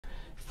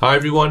Hi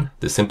everyone,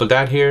 the Simple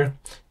Dad here.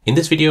 In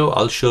this video,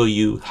 I'll show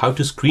you how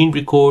to screen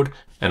record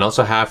and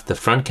also have the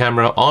front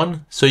camera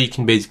on so you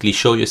can basically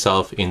show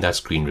yourself in that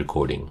screen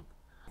recording.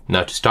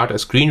 Now to start a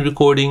screen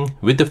recording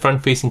with the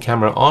front facing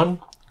camera on,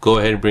 go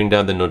ahead and bring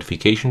down the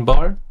notification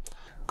bar.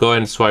 Go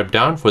ahead and swipe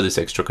down for this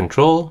extra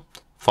control.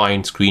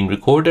 Find screen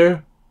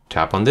recorder,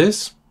 tap on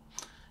this.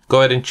 Go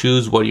ahead and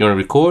choose what you want to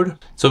record.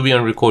 So we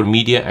want to record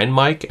media and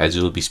mic as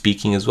you will be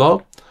speaking as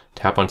well.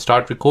 Tap on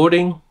start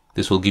recording.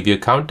 This will give you a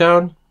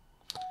countdown.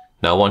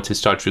 Now once it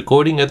starts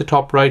recording at the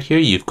top right here,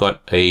 you've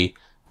got a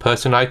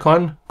person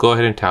icon. Go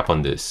ahead and tap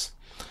on this.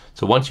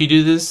 So once you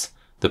do this,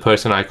 the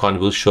person icon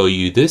will show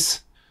you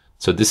this.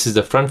 So this is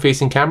the front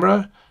facing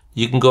camera.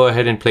 You can go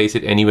ahead and place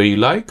it anywhere you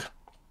like.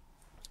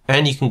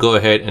 And you can go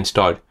ahead and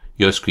start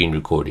your screen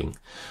recording.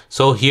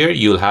 So here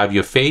you'll have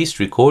your face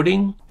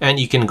recording and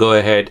you can go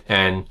ahead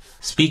and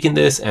speak in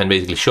this and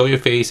basically show your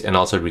face and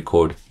also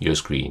record your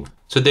screen.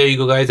 So there you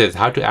go guys, that's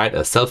how to add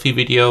a selfie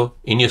video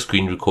in your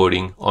screen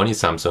recording on your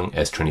Samsung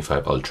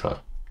S25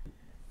 Ultra.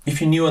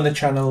 If you're new on the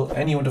channel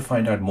and you want to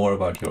find out more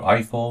about your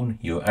iPhone,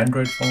 your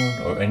Android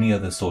phone or any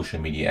other social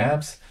media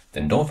apps,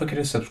 then don't forget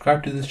to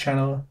subscribe to this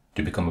channel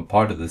to become a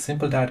part of the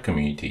Simple Dad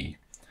community.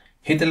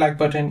 Hit the like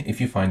button if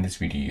you find this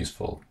video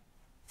useful.